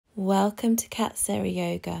Welcome to Kat Sara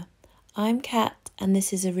Yoga. I'm Kat and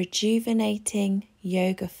this is a rejuvenating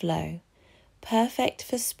yoga flow, perfect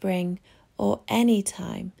for spring or any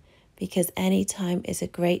time because any time is a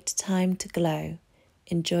great time to glow.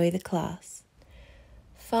 Enjoy the class.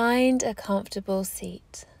 Find a comfortable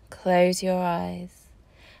seat, close your eyes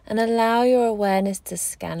and allow your awareness to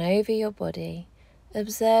scan over your body,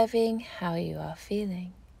 observing how you are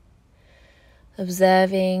feeling.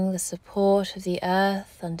 Observing the support of the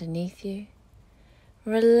earth underneath you,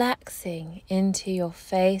 relaxing into your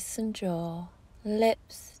face and jaw,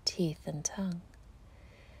 lips, teeth and tongue.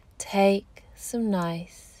 Take some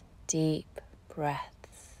nice deep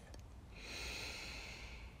breaths.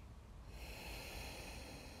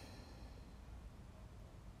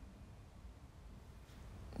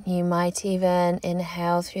 You might even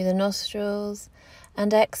inhale through the nostrils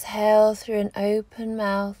and exhale through an open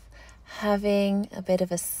mouth, having a bit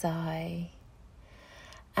of a sigh.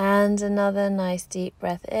 And another nice deep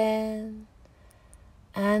breath in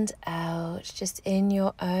and out, just in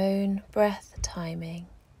your own breath timing.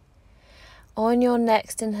 On your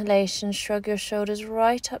next inhalation, shrug your shoulders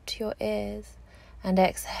right up to your ears and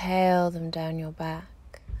exhale them down your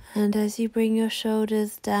back. And as you bring your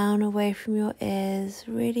shoulders down away from your ears,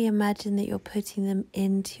 really imagine that you're putting them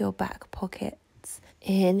into your back pocket.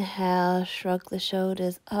 Inhale, shrug the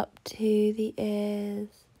shoulders up to the ears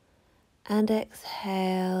and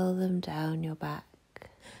exhale them down your back,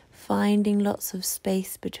 finding lots of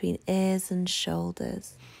space between ears and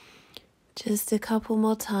shoulders. Just a couple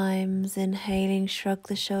more times, inhaling, shrug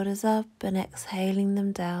the shoulders up and exhaling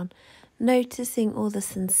them down, noticing all the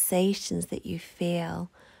sensations that you feel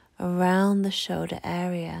around the shoulder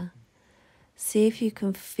area. See if you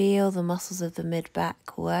can feel the muscles of the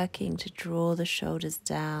mid-back working to draw the shoulders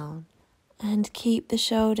down. And keep the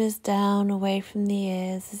shoulders down away from the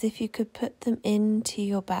ears as if you could put them into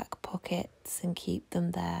your back pockets and keep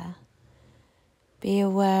them there. Be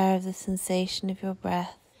aware of the sensation of your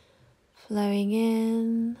breath flowing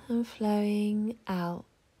in and flowing out.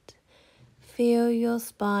 Feel your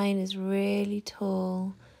spine is really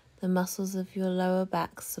tall, the muscles of your lower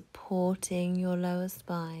back supporting your lower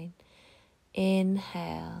spine.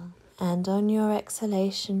 Inhale, and on your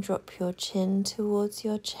exhalation, drop your chin towards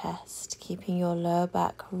your chest, keeping your lower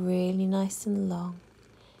back really nice and long.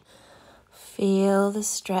 Feel the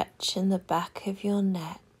stretch in the back of your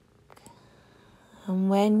neck. And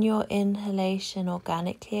when your inhalation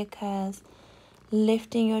organically occurs,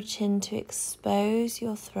 lifting your chin to expose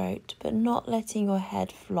your throat, but not letting your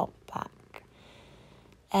head flop back.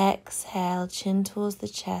 Exhale, chin towards the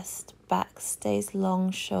chest, back stays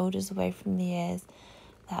long, shoulders away from the ears.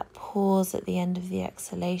 That pause at the end of the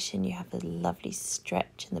exhalation, you have a lovely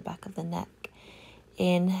stretch in the back of the neck.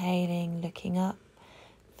 Inhaling, looking up,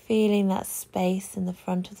 feeling that space in the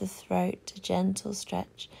front of the throat, a gentle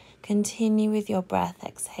stretch. Continue with your breath,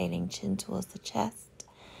 exhaling, chin towards the chest.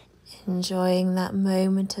 Enjoying that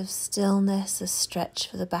moment of stillness, a stretch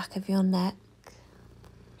for the back of your neck.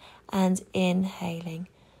 And inhaling,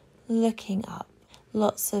 looking up,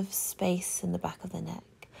 lots of space in the back of the neck.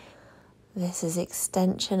 This is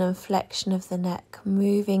extension and flexion of the neck,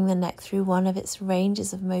 moving the neck through one of its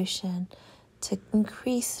ranges of motion to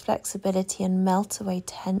increase flexibility and melt away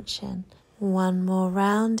tension. One more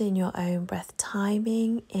round in your own breath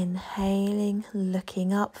timing, inhaling,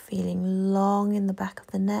 looking up, feeling long in the back of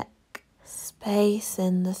the neck, space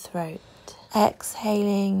in the throat.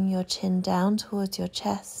 Exhaling, your chin down towards your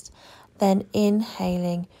chest, then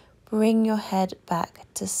inhaling, bring your head back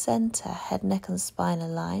to center, head, neck and spine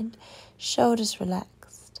aligned, shoulders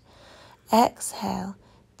relaxed. Exhale,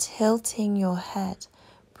 tilting your head,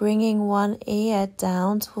 bringing one ear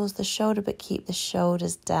down towards the shoulder, but keep the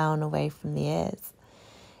shoulders down away from the ears.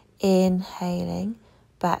 Inhaling,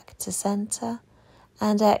 back to center,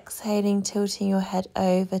 and exhaling, tilting your head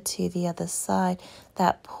over to the other side.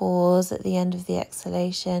 That pause at the end of the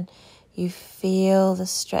exhalation, you feel the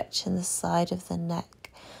stretch in the side of the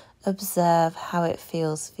neck. Observe how it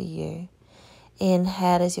feels for you.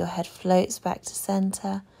 Inhale as your head floats back to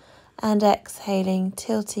center, and exhaling,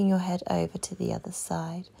 tilting your head over to the other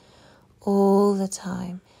side. All the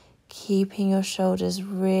time, keeping your shoulders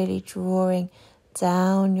really drawing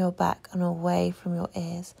down your back and away from your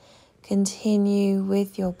ears. Continue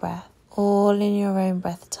with your breath, all in your own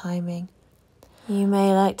breath timing. You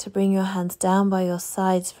may like to bring your hands down by your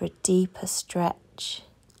sides for a deeper stretch.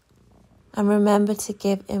 And remember to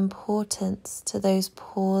give importance to those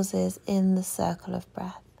pauses in the circle of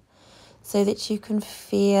breath so that you can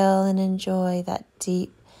feel and enjoy that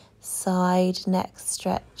deep side neck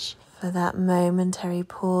stretch for that momentary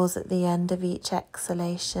pause at the end of each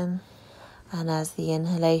exhalation. And as the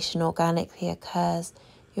inhalation organically occurs,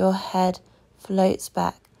 your head floats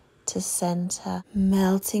back to center,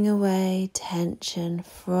 melting away tension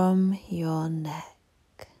from your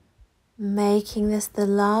neck. Making this the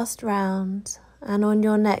last round, and on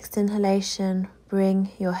your next inhalation,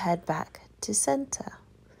 bring your head back to center.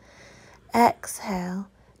 Exhale,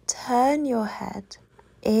 turn your head.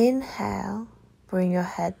 Inhale, bring your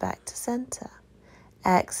head back to center.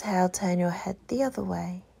 Exhale, turn your head the other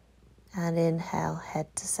way. And inhale,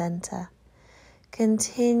 head to center.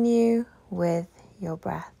 Continue with your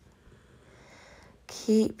breath.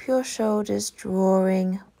 Keep your shoulders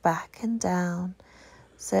drawing back and down.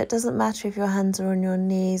 So it doesn't matter if your hands are on your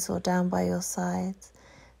knees or down by your sides.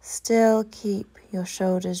 Still keep your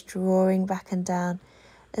shoulders drawing back and down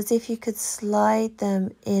as if you could slide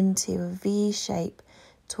them into a V shape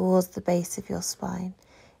towards the base of your spine.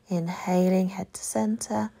 Inhaling, head to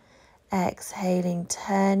center. Exhaling,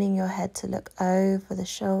 turning your head to look over the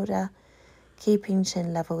shoulder, keeping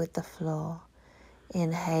chin level with the floor.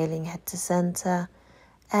 Inhaling, head to center.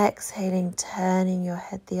 Exhaling, turning your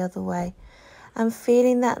head the other way. And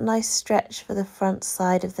feeling that nice stretch for the front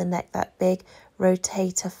side of the neck, that big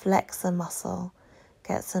rotator flexor muscle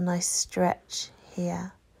gets a nice stretch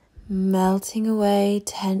here. Melting away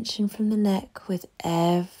tension from the neck with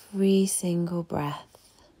every single breath.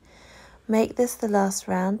 Make this the last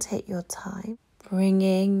round, take your time.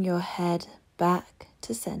 Bringing your head back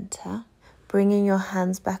to center. Bringing your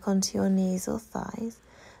hands back onto your knees or thighs.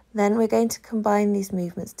 Then we're going to combine these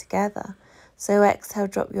movements together. So exhale,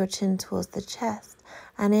 drop your chin towards the chest.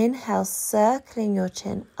 And inhale, circling your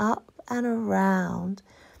chin up and around,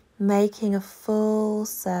 making a full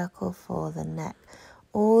circle for the neck.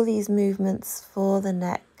 All these movements for the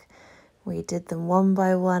neck, we did them one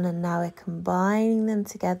by one, and now we're combining them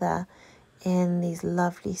together in these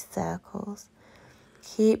lovely circles.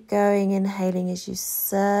 Keep going, inhaling as you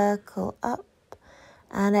circle up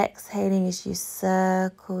and exhaling as you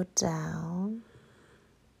circle down.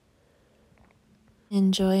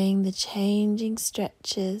 Enjoying the changing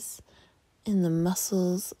stretches in the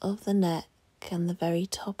muscles of the neck and the very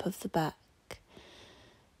top of the back.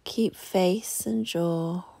 Keep face and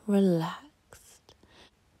jaw relaxed.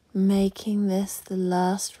 Making this the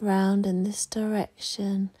last round in this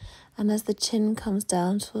direction, and as the chin comes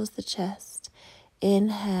down towards the chest,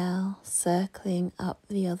 inhale, circling up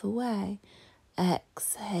the other way,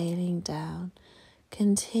 exhaling down,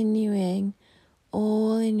 continuing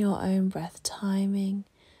all in your own breath timing,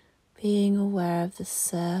 being aware of the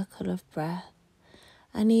circle of breath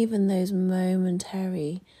and even those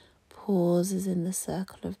momentary pauses in the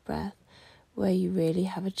circle of breath where you really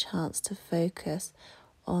have a chance to focus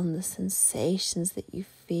on the sensations that you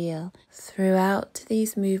feel throughout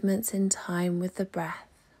these movements in time with the breath.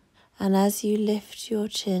 And as you lift your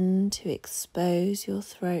chin to expose your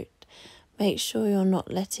throat, make sure you're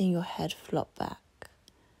not letting your head flop back.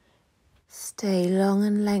 Stay long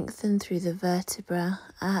and lengthened through the vertebra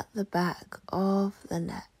at the back of the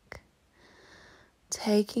neck.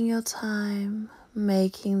 Taking your time,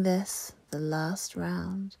 making this the last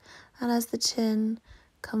round. And as the chin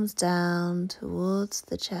comes down towards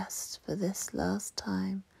the chest for this last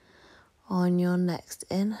time, on your next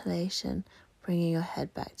inhalation, bringing your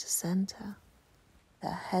head back to center.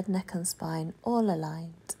 The head, neck and spine all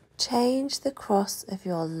aligned. Change the cross of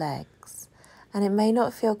your legs. And it may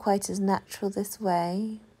not feel quite as natural this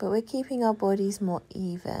way, but we're keeping our bodies more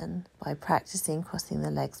even by practicing crossing the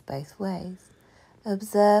legs both ways.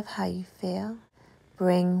 Observe how you feel.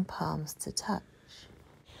 Bring palms to touch.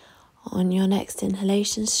 On your next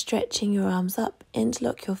inhalation, stretching your arms up,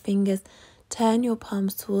 interlock your fingers, turn your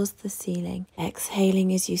palms towards the ceiling.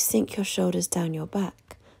 Exhaling as you sink your shoulders down your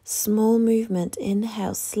back. Small movement,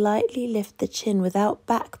 inhale, slightly lift the chin without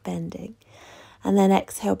back bending. And then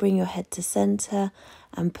exhale, bring your head to center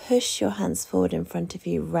and push your hands forward in front of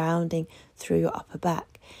you, rounding through your upper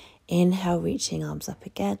back. Inhale, reaching arms up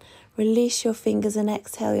again. Release your fingers and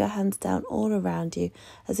exhale your hands down all around you,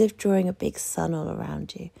 as if drawing a big sun all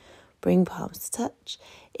around you. Bring palms to touch.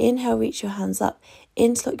 Inhale, reach your hands up.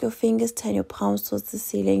 Interlock your fingers, turn your palms towards the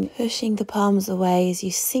ceiling, pushing the palms away as you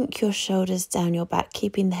sink your shoulders down your back,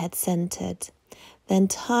 keeping the head centered. Then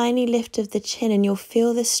tiny lift of the chin, and you'll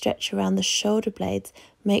feel this stretch around the shoulder blades.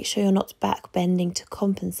 Make sure you're not back bending to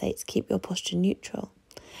compensate to keep your posture neutral.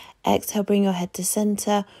 Exhale, bring your head to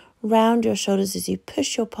center. Round your shoulders as you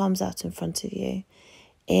push your palms out in front of you.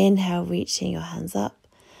 Inhale, reaching your hands up.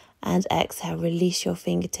 And exhale, release your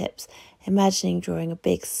fingertips, imagining drawing a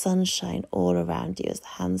big sunshine all around you as the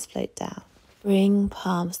hands float down. Bring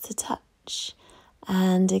palms to touch.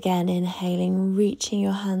 And again, inhaling, reaching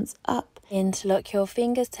your hands up. Interlock your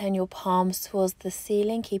fingers, turn your palms towards the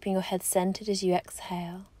ceiling, keeping your head centered as you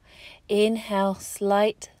exhale. Inhale,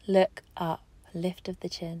 slight look up, lift of the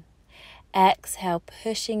chin. Exhale,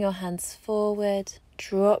 pushing your hands forward.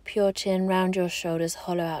 Drop your chin round your shoulders,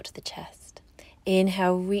 hollow out to the chest.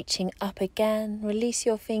 Inhale, reaching up again. Release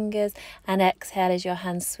your fingers and exhale as your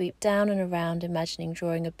hands sweep down and around, imagining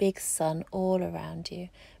drawing a big sun all around you.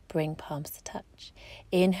 Bring palms to touch.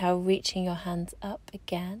 Inhale, reaching your hands up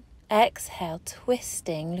again. Exhale,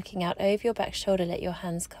 twisting, looking out over your back shoulder, let your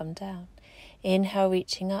hands come down. Inhale,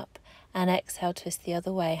 reaching up, and exhale, twist the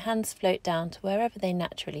other way. Hands float down to wherever they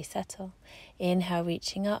naturally settle. Inhale,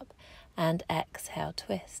 reaching up, and exhale,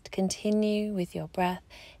 twist. Continue with your breath.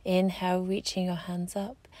 Inhale, reaching your hands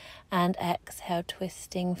up, and exhale,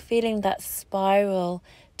 twisting, feeling that spiral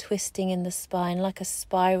twisting in the spine like a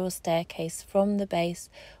spiral staircase from the base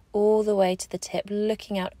all the way to the tip,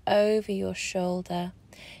 looking out over your shoulder.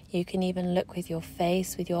 You can even look with your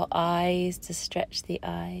face, with your eyes, to stretch the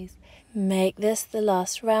eyes. Make this the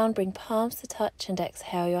last round. Bring palms to touch and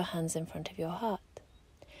exhale your hands in front of your heart.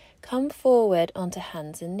 Come forward onto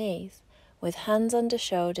hands and knees, with hands under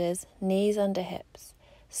shoulders, knees under hips,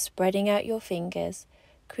 spreading out your fingers,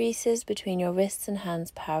 creases between your wrists and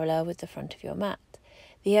hands parallel with the front of your mat.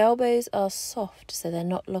 The elbows are soft so they're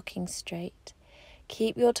not looking straight.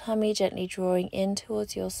 Keep your tummy gently drawing in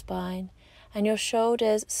towards your spine, and your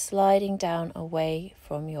shoulders sliding down away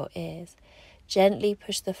from your ears. Gently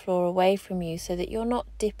push the floor away from you so that you're not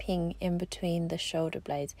dipping in between the shoulder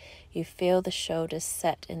blades. You feel the shoulders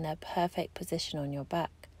set in their perfect position on your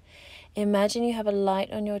back. Imagine you have a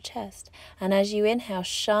light on your chest, and as you inhale,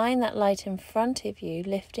 shine that light in front of you,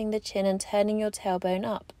 lifting the chin and turning your tailbone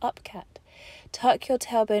up cat. Tuck your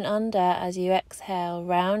tailbone under as you exhale,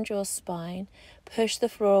 round your spine. Push the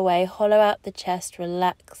floor away, hollow out the chest,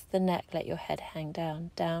 relax the neck, let your head hang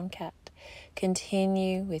down, down cat.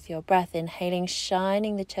 Continue with your breath, inhaling,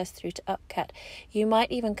 shining the chest through to up cat. You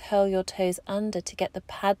might even curl your toes under to get the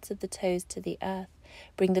pads of the toes to the earth.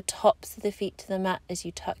 Bring the tops of the feet to the mat as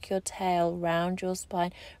you tuck your tail round your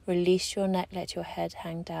spine. Release your neck, let your head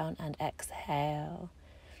hang down, and exhale.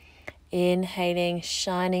 Inhaling,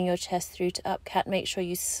 shining your chest through to up cat. Make sure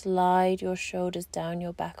you slide your shoulders down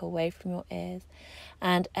your back away from your ears.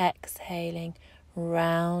 And exhaling,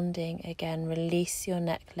 rounding again. Release your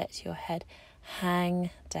neck, let your head hang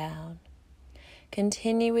down.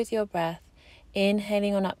 Continue with your breath.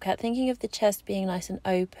 Inhaling on up cat, thinking of the chest being nice and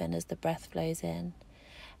open as the breath flows in.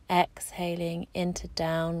 Exhaling into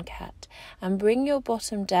down cat, and bring your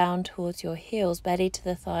bottom down towards your heels, belly to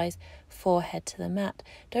the thighs, forehead to the mat.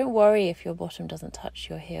 Don't worry if your bottom doesn't touch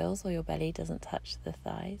your heels or your belly doesn't touch the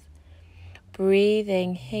thighs.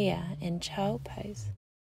 Breathing here in child pose.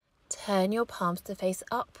 Turn your palms to face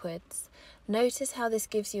upwards. Notice how this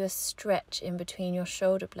gives you a stretch in between your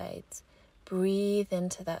shoulder blades. Breathe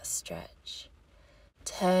into that stretch.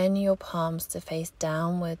 Turn your palms to face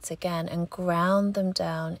downwards again and ground them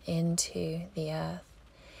down into the earth.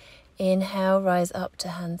 Inhale, rise up to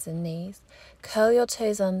hands and knees. Curl your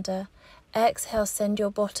toes under. Exhale, send your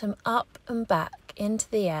bottom up and back into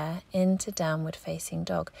the air, into downward facing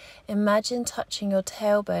dog. Imagine touching your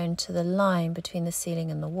tailbone to the line between the ceiling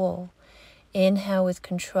and the wall. Inhale with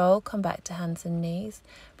control, come back to hands and knees.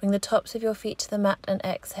 Bring the tops of your feet to the mat and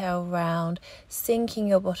exhale round, sinking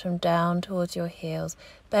your bottom down towards your heels,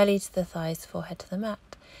 belly to the thighs, forehead to the mat.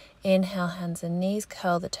 Inhale, hands and knees,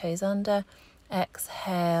 curl the toes under.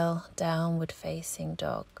 Exhale, downward facing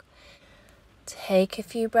dog. Take a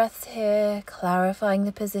few breaths here, clarifying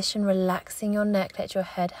the position, relaxing your neck, let your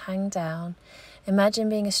head hang down. Imagine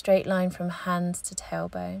being a straight line from hands to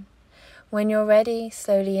tailbone. When you're ready,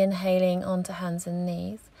 slowly inhaling onto hands and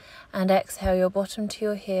knees, and exhale your bottom to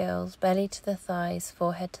your heels, belly to the thighs,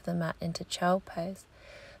 forehead to the mat into child pose.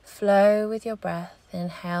 Flow with your breath,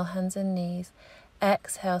 inhale hands and knees,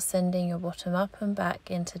 exhale sending your bottom up and back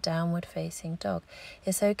into downward facing dog.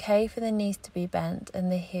 It's okay for the knees to be bent and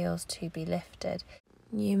the heels to be lifted.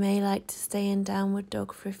 You may like to stay in downward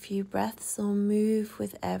dog for a few breaths or move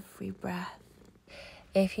with every breath.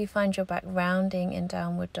 If you find your back rounding in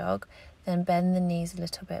downward dog, then bend the knees a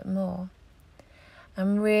little bit more.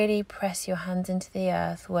 And really press your hands into the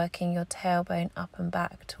earth, working your tailbone up and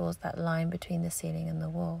back towards that line between the ceiling and the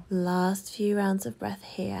wall. Last few rounds of breath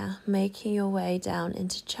here, making your way down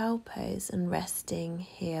into child pose and resting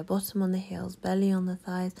here, bottom on the heels, belly on the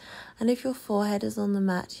thighs. And if your forehead is on the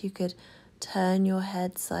mat, you could turn your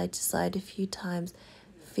head side to side a few times,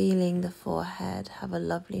 feeling the forehead have a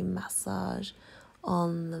lovely massage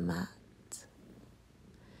on the mat.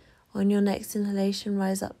 On your next inhalation,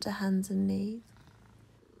 rise up to hands and knees.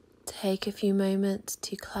 Take a few moments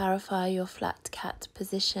to clarify your flat cat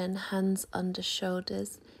position, hands under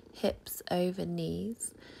shoulders, hips over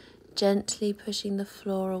knees, gently pushing the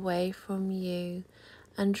floor away from you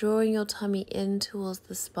and drawing your tummy in towards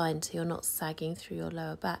the spine so you're not sagging through your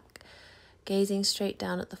lower back. Gazing straight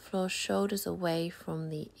down at the floor, shoulders away from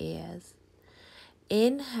the ears.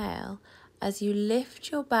 Inhale as you lift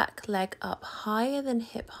your back leg up higher than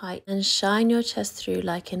hip height and shine your chest through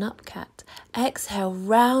like an up cat. Exhale,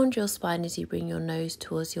 round your spine as you bring your nose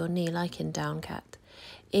towards your knee like in down cat.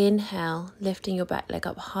 Inhale, lifting your back leg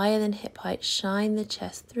up higher than hip height, shine the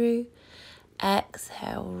chest through.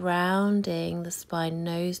 Exhale, rounding the spine,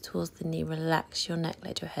 nose towards the knee, relax your neck,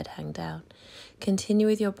 let your head hang down. Continue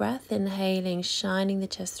with your breath, inhaling, shining the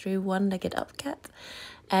chest through, one-legged up cat.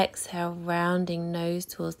 Exhale, rounding nose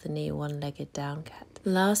towards the knee, one-legged down cat.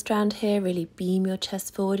 Last round here, really beam your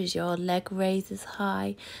chest forward as your leg raises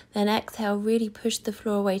high. Then exhale, really push the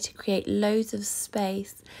floor away to create loads of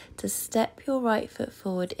space to step your right foot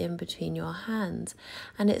forward in between your hands.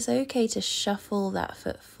 And it's okay to shuffle that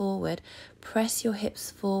foot forward. Press your hips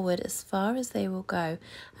forward as far as they will go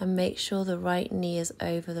and make sure the right knee is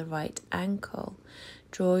over the right ankle.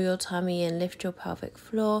 Draw your tummy in, lift your pelvic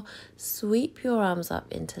floor, sweep your arms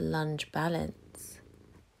up into lunge balance.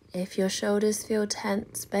 If your shoulders feel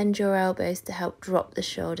tense, bend your elbows to help drop the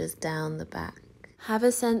shoulders down the back. Have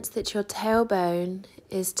a sense that your tailbone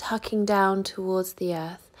is tucking down towards the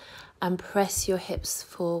earth and press your hips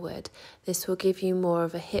forward. This will give you more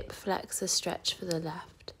of a hip flexor stretch for the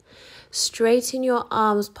left. Straighten your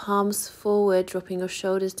arms, palms forward, dropping your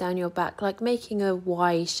shoulders down your back like making a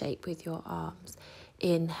Y shape with your arms.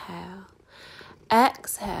 Inhale.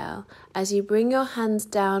 Exhale as you bring your hands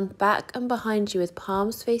down, back and behind you with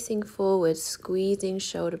palms facing forward, squeezing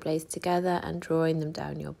shoulder blades together and drawing them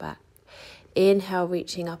down your back. Inhale,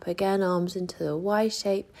 reaching up again, arms into the Y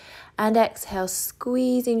shape. And exhale,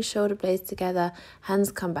 squeezing shoulder blades together,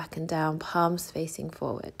 hands come back and down, palms facing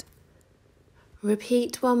forward.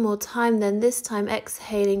 Repeat one more time, then this time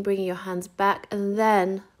exhaling, bringing your hands back and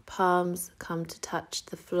then palms come to touch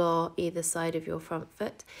the floor either side of your front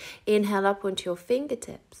foot. Inhale up onto your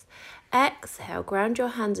fingertips. Exhale, ground your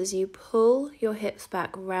hands as you pull your hips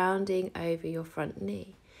back, rounding over your front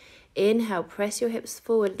knee. Inhale, press your hips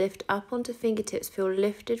forward, lift up onto fingertips, feel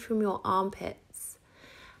lifted from your armpits.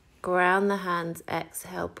 Ground the hands,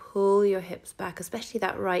 exhale, pull your hips back, especially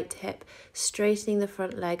that right hip, straightening the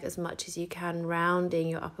front leg as much as you can, rounding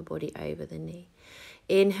your upper body over the knee.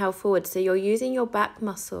 Inhale forward, so you're using your back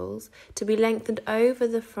muscles to be lengthened over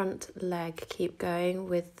the front leg. Keep going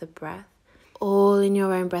with the breath, all in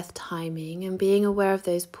your own breath timing, and being aware of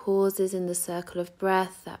those pauses in the circle of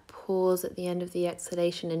breath, that pause at the end of the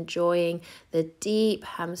exhalation, enjoying the deep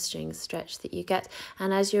hamstring stretch that you get.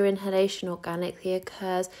 And as your inhalation organically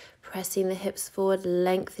occurs, pressing the hips forward,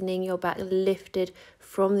 lengthening your back, lifted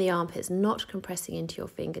from the armpits, not compressing into your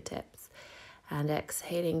fingertips. And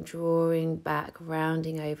exhaling, drawing back,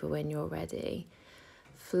 rounding over when you're ready.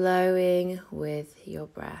 Flowing with your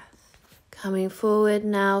breath. Coming forward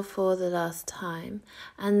now for the last time.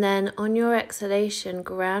 And then on your exhalation,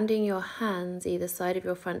 grounding your hands either side of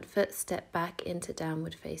your front foot, step back into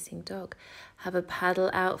downward facing dog. Have a paddle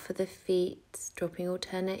out for the feet, dropping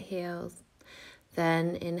alternate heels.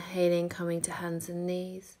 Then inhaling, coming to hands and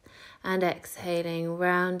knees. And exhaling,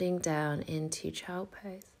 rounding down into child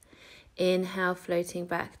pose. Inhale, floating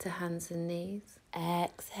back to hands and knees.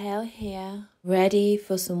 Exhale here. Ready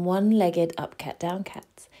for some one-legged up cat, down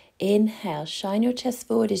cats. Inhale, shine your chest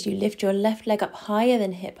forward as you lift your left leg up higher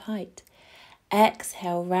than hip height.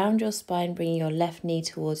 Exhale, round your spine, bringing your left knee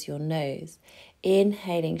towards your nose.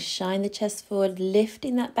 Inhaling, shine the chest forward,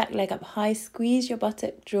 lifting that back leg up high, squeeze your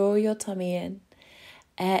buttock, draw your tummy in.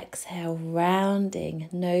 Exhale, rounding,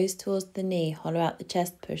 nose towards the knee, hollow out the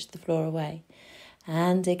chest, push the floor away.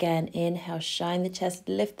 And again, inhale, shine the chest,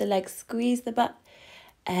 lift the legs, squeeze the butt.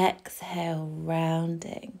 Exhale,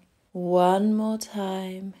 rounding. One more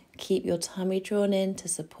time. Keep your tummy drawn in to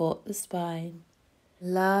support the spine.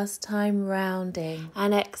 Last time, rounding.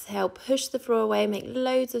 And exhale, push the floor away, make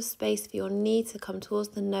loads of space for your knee to come towards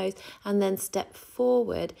the nose, and then step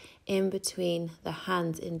forward in between the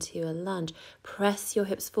hands into a lunge. Press your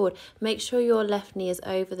hips forward. Make sure your left knee is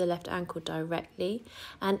over the left ankle directly.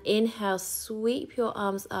 And inhale, sweep your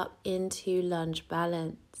arms up into lunge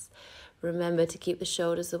balance. Remember to keep the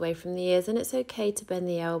shoulders away from the ears, and it's okay to bend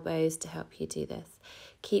the elbows to help you do this.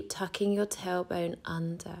 Keep tucking your tailbone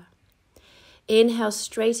under. Inhale,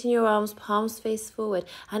 straighten your arms, palms face forward.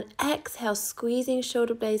 And exhale, squeezing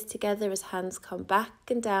shoulder blades together as hands come back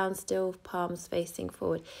and down, still palms facing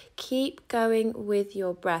forward. Keep going with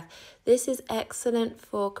your breath. This is excellent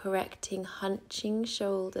for correcting hunching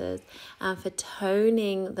shoulders and for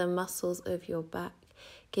toning the muscles of your back,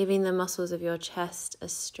 giving the muscles of your chest a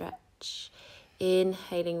stretch.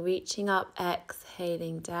 Inhaling, reaching up,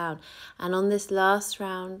 exhaling down. And on this last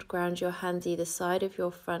round, ground your hands either side of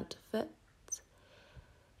your front foot.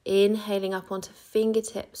 Inhaling up onto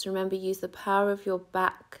fingertips. Remember, use the power of your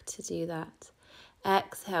back to do that.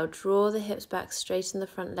 Exhale, draw the hips back, straighten the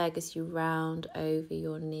front leg as you round over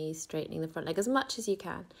your knees, straightening the front leg as much as you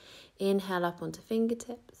can. Inhale up onto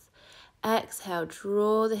fingertips. Exhale,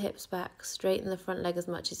 draw the hips back, straighten the front leg as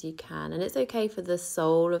much as you can. And it's okay for the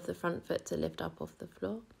sole of the front foot to lift up off the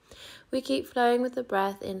floor. We keep flowing with the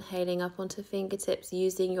breath, inhaling up onto fingertips,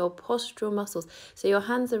 using your postural muscles. So your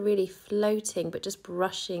hands are really floating, but just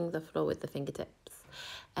brushing the floor with the fingertips.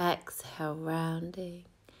 Exhale, rounding.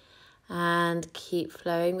 And keep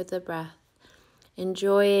flowing with the breath,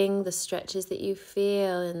 enjoying the stretches that you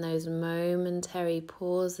feel in those momentary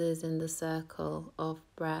pauses in the circle of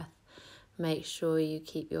breath. Make sure you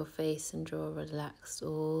keep your face and jaw relaxed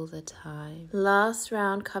all the time. Last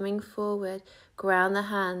round, coming forward, ground the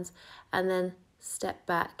hands and then step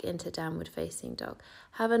back into downward facing dog.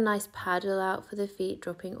 Have a nice paddle out for the feet,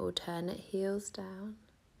 dropping alternate heels down.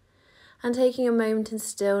 And taking a moment in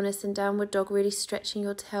stillness in downward dog, really stretching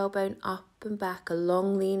your tailbone up and back, a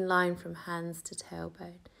long lean line from hands to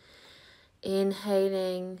tailbone.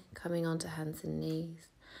 Inhaling, coming onto hands and knees.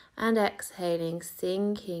 And exhaling,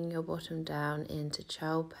 sinking your bottom down into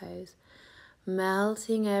child pose,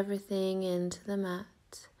 melting everything into the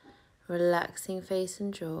mat, relaxing face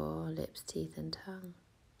and jaw, lips, teeth and tongue.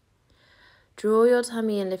 Draw your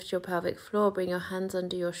tummy and lift your pelvic floor, bring your hands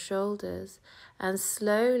under your shoulders and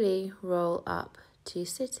slowly roll up to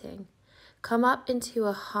sitting. Come up into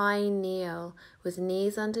a high kneel with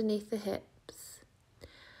knees underneath the hips.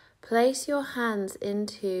 Place your hands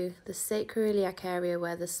into the sacroiliac area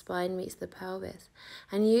where the spine meets the pelvis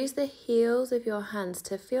and use the heels of your hands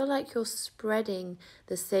to feel like you're spreading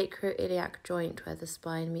the sacroiliac joint where the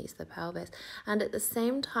spine meets the pelvis, and at the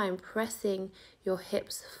same time pressing your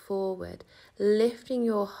hips forward, lifting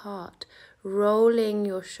your heart, rolling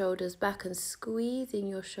your shoulders back and squeezing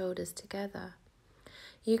your shoulders together.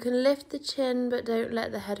 You can lift the chin but don't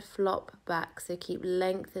let the head flop back, so keep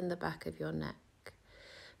length in the back of your neck.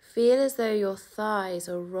 Feel as though your thighs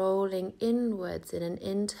are rolling inwards in an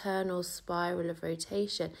internal spiral of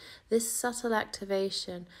rotation. This subtle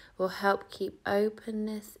activation will help keep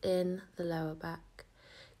openness in the lower back.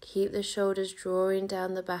 Keep the shoulders drawing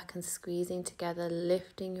down the back and squeezing together,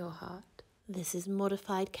 lifting your heart. This is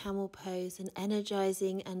modified camel pose, an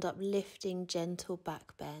energizing and uplifting gentle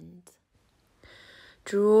back bend.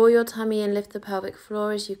 Draw your tummy and lift the pelvic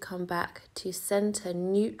floor as you come back to center,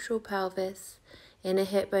 neutral pelvis. Inner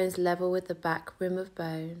hip bones level with the back rim of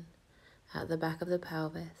bone at the back of the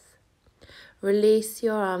pelvis. Release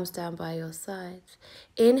your arms down by your sides.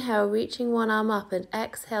 Inhale, reaching one arm up, and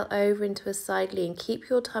exhale over into a side lean.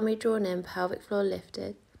 Keep your tummy drawn in, pelvic floor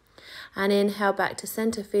lifted. And inhale back to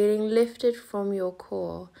center, feeling lifted from your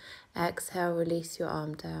core. Exhale, release your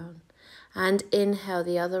arm down. And inhale,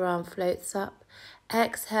 the other arm floats up.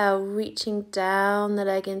 Exhale, reaching down the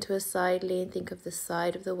leg into a side lean. Think of the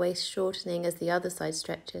side of the waist shortening as the other side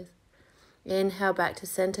stretches. Inhale back to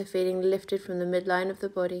center, feeling lifted from the midline of the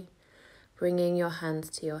body, bringing your hands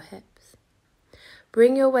to your hips.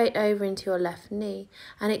 Bring your weight over into your left knee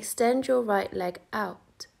and extend your right leg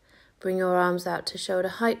out. Bring your arms out to shoulder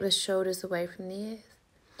height with shoulders away from the ears.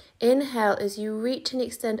 Inhale as you reach and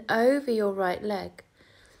extend over your right leg.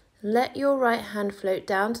 Let your right hand float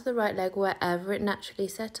down to the right leg wherever it naturally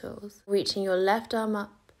settles, reaching your left arm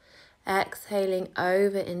up, exhaling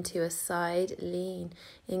over into a side lean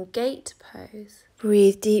in gate pose.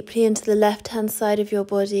 Breathe deeply into the left hand side of your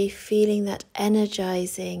body, feeling that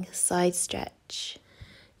energizing side stretch.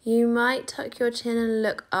 You might tuck your chin and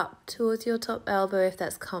look up towards your top elbow if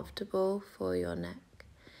that's comfortable for your neck.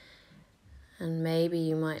 And maybe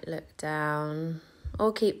you might look down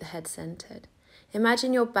or keep the head centered.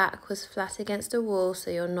 Imagine your back was flat against a wall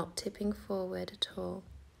so you're not tipping forward at all.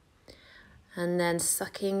 And then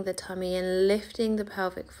sucking the tummy and lifting the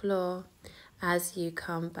pelvic floor as you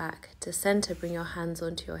come back to center. Bring your hands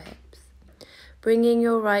onto your hips. Bringing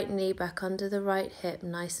your right knee back under the right hip,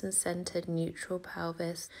 nice and centered, neutral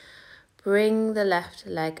pelvis. Bring the left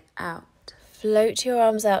leg out. Float your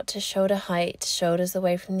arms out to shoulder height, shoulders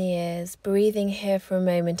away from the ears. Breathing here for a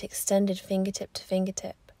moment, extended fingertip to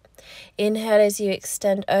fingertip. Inhale as you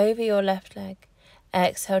extend over your left leg.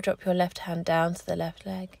 Exhale, drop your left hand down to the left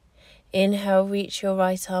leg. Inhale, reach your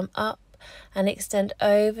right arm up and extend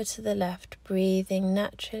over to the left, breathing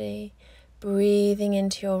naturally, breathing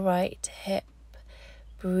into your right hip,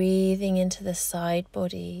 breathing into the side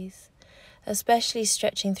bodies, especially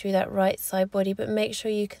stretching through that right side body, but make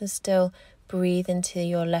sure you can still breathe into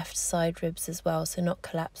your left side ribs as well, so not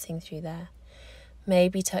collapsing through there.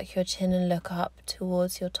 Maybe tuck your chin and look up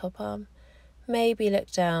towards your top arm. Maybe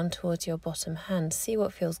look down towards your bottom hand. See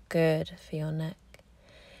what feels good for your neck.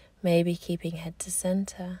 Maybe keeping head to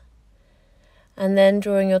center. And then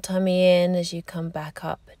drawing your tummy in as you come back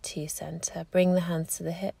up to center. Bring the hands to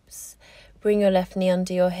the hips. Bring your left knee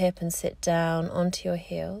under your hip and sit down onto your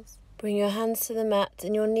heels. Bring your hands to the mat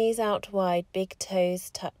and your knees out wide, big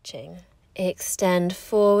toes touching. Extend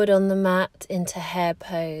forward on the mat into hare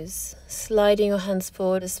pose. Sliding your hands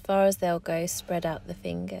forward as far as they'll go, spread out the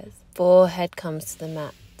fingers. Forehead comes to the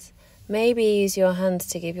mat. Maybe use your hands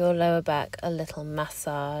to give your lower back a little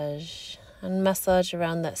massage. And massage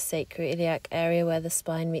around that sacroiliac area where the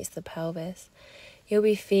spine meets the pelvis. You'll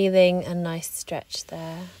be feeling a nice stretch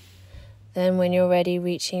there. Then when you're ready,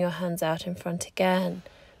 reaching your hands out in front again.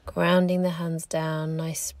 Grounding the hands down,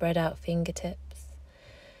 nice spread out fingertips.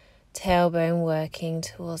 Tailbone working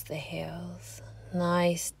towards the heels.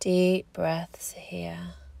 Nice deep breaths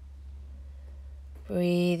here.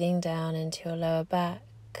 Breathing down into your lower back.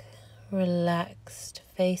 Relaxed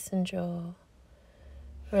face and jaw.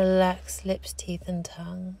 Relax lips, teeth and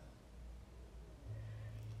tongue.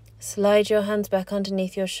 Slide your hands back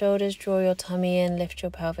underneath your shoulders, draw your tummy in, lift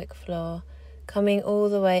your pelvic floor, coming all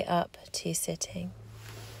the way up to sitting.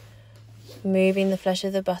 Moving the flesh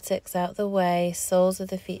of the buttocks out the way, soles of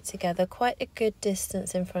the feet together, quite a good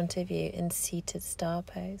distance in front of you in seated star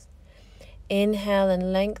pose. Inhale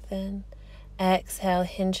and lengthen. Exhale,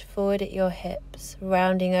 hinge forward at your hips,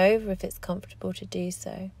 rounding over if it's comfortable to do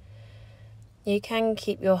so. You can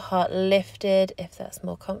keep your heart lifted if that's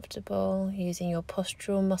more comfortable, using your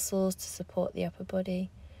postural muscles to support the upper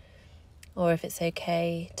body. Or if it's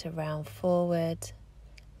okay to round forward,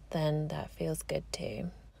 then that feels good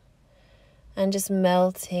too. And just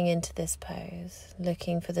melting into this pose,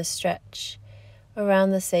 looking for the stretch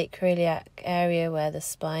around the sacroiliac area where the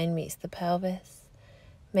spine meets the pelvis.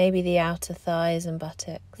 Maybe the outer thighs and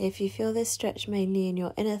buttocks. If you feel this stretch mainly in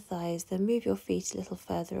your inner thighs, then move your feet a little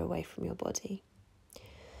further away from your body.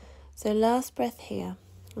 So last breath here,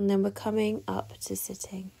 and then we're coming up to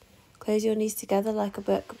sitting. Close your knees together like a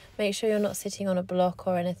book. Make sure you're not sitting on a block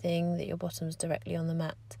or anything, that your bottom's directly on the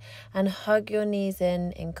mat. And hug your knees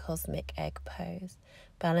in cosmic egg pose,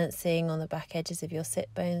 balancing on the back edges of your sit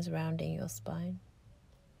bones, rounding your spine.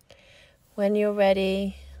 When you're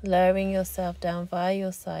ready, lowering yourself down via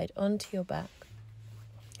your side onto your back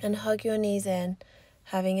and hug your knees in,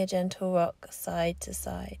 having a gentle rock side to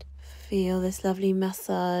side. Feel this lovely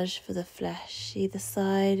massage for the flesh, either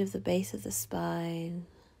side of the base of the spine.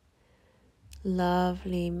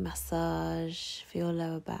 Lovely massage for your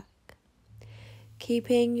lower back.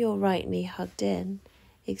 Keeping your right knee hugged in,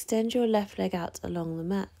 extend your left leg out along the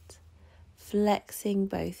mat, flexing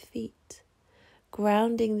both feet.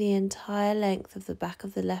 Grounding the entire length of the back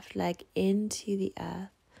of the left leg into the earth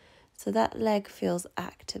so that leg feels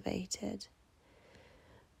activated.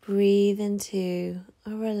 Breathe into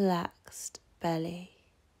a relaxed belly.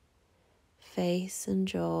 Face and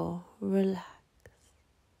jaw relax.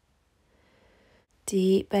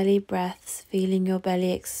 Deep belly breaths, feeling your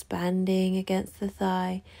belly expanding against the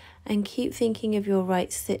thigh, and keep thinking of your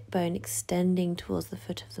right sit bone extending towards the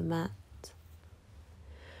foot of the mat.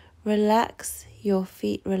 Relax your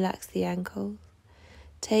feet, relax the ankles.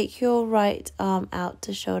 Take your right arm out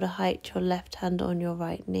to shoulder height, your left hand on your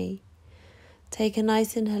right knee. Take a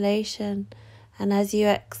nice inhalation, and as you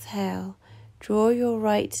exhale, draw your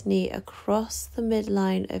right knee across the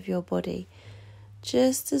midline of your body,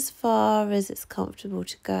 just as far as it's comfortable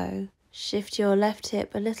to go. Shift your left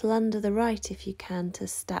hip a little under the right if you can to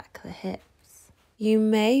stack the hips. You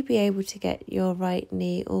may be able to get your right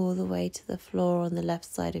knee all the way to the floor on the left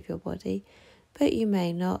side of your body, but you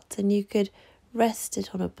may not, and you could rest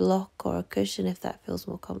it on a block or a cushion if that feels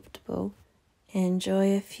more comfortable.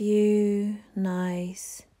 Enjoy a few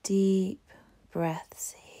nice deep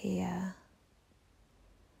breaths here.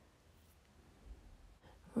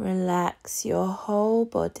 Relax your whole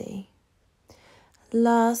body.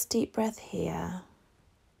 Last deep breath here.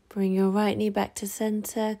 Bring your right knee back to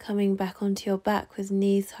center, coming back onto your back with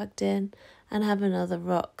knees hugged in, and have another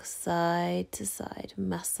rock side to side,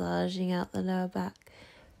 massaging out the lower back.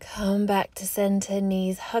 Come back to center,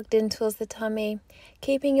 knees hugged in towards the tummy,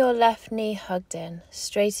 keeping your left knee hugged in.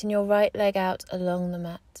 Straighten your right leg out along the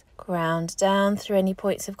mat. Ground down through any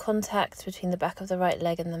points of contact between the back of the right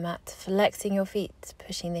leg and the mat, flexing your feet,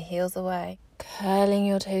 pushing the heels away. Curling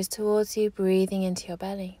your toes towards you, breathing into your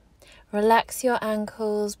belly. Relax your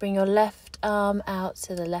ankles, bring your left arm out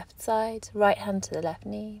to the left side, right hand to the left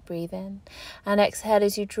knee, breathe in. And exhale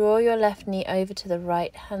as you draw your left knee over to the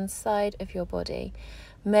right hand side of your body.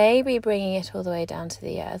 Maybe bringing it all the way down to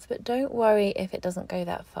the earth, but don't worry if it doesn't go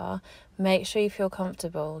that far. Make sure you feel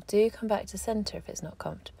comfortable. Do come back to center if it's not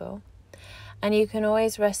comfortable. And you can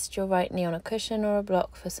always rest your right knee on a cushion or a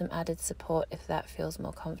block for some added support if that feels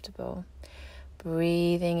more comfortable.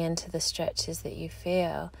 Breathing into the stretches that you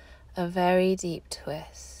feel. A very deep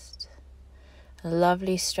twist. A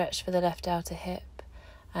lovely stretch for the left outer hip.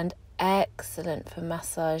 And excellent for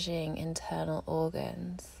massaging internal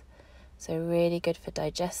organs. So really good for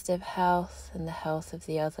digestive health and the health of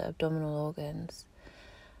the other abdominal organs.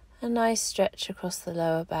 A nice stretch across the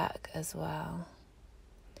lower back as well.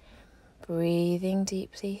 Breathing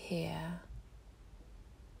deeply here.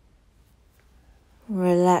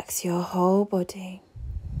 Relax your whole body.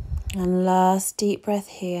 And last deep breath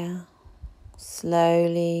here.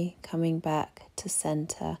 Slowly coming back to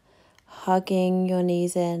center. Hugging your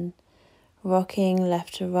knees in. Rocking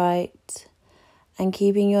left to right. And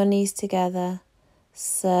keeping your knees together,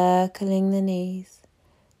 circling the knees,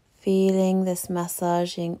 feeling this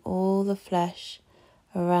massaging all the flesh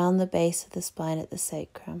around the base of the spine at the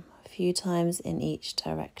sacrum, a few times in each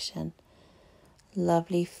direction.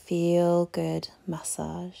 Lovely feel good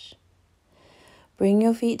massage. Bring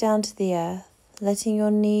your feet down to the earth, letting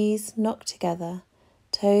your knees knock together,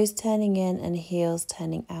 toes turning in and heels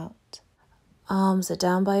turning out. Arms are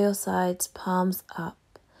down by your sides, palms up.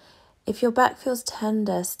 If your back feels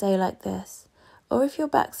tender, stay like this. Or if your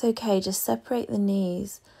back's okay, just separate the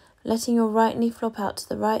knees, letting your right knee flop out to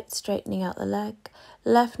the right, straightening out the leg.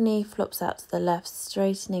 Left knee flops out to the left,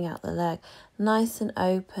 straightening out the leg, nice and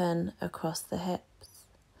open across the hips.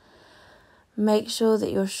 Make sure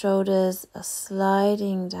that your shoulders are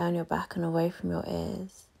sliding down your back and away from your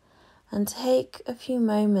ears. And take a few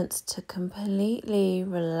moments to completely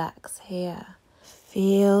relax here.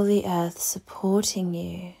 Feel the earth supporting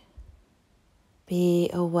you. Be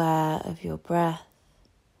aware of your breath.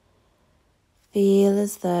 Feel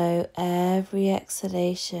as though every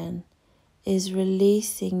exhalation is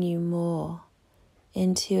releasing you more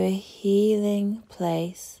into a healing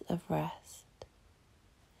place of rest.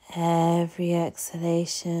 Every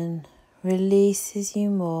exhalation releases you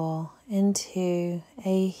more into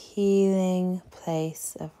a healing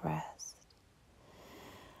place of rest.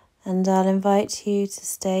 And I'll invite you to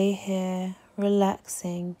stay here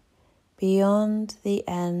relaxing beyond the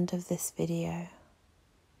end of this video.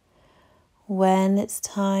 When it's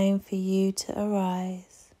time for you to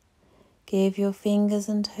arise, give your fingers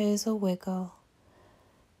and toes a wiggle,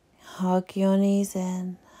 hug your knees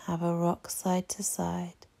in, have a rock side to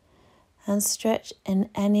side, and stretch in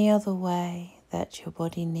any other way that your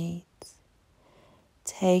body needs.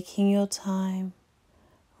 Taking your time,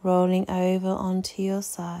 rolling over onto your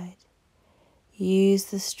side. Use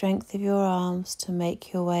the strength of your arms to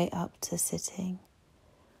make your way up to sitting.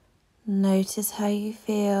 Notice how you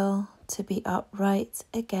feel to be upright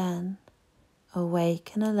again,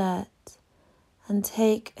 awake and alert, and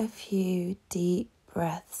take a few deep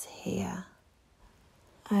breaths here.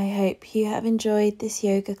 I hope you have enjoyed this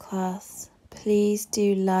yoga class. Please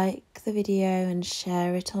do like the video and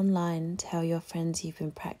share it online. Tell your friends you've been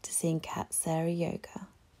practicing Kat Sara Yoga.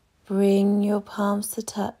 Bring your palms to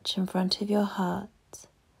touch in front of your heart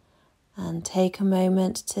and take a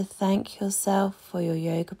moment to thank yourself for your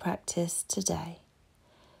yoga practice today.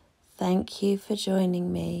 Thank you for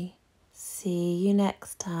joining me. See you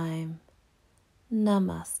next time.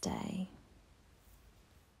 Namaste.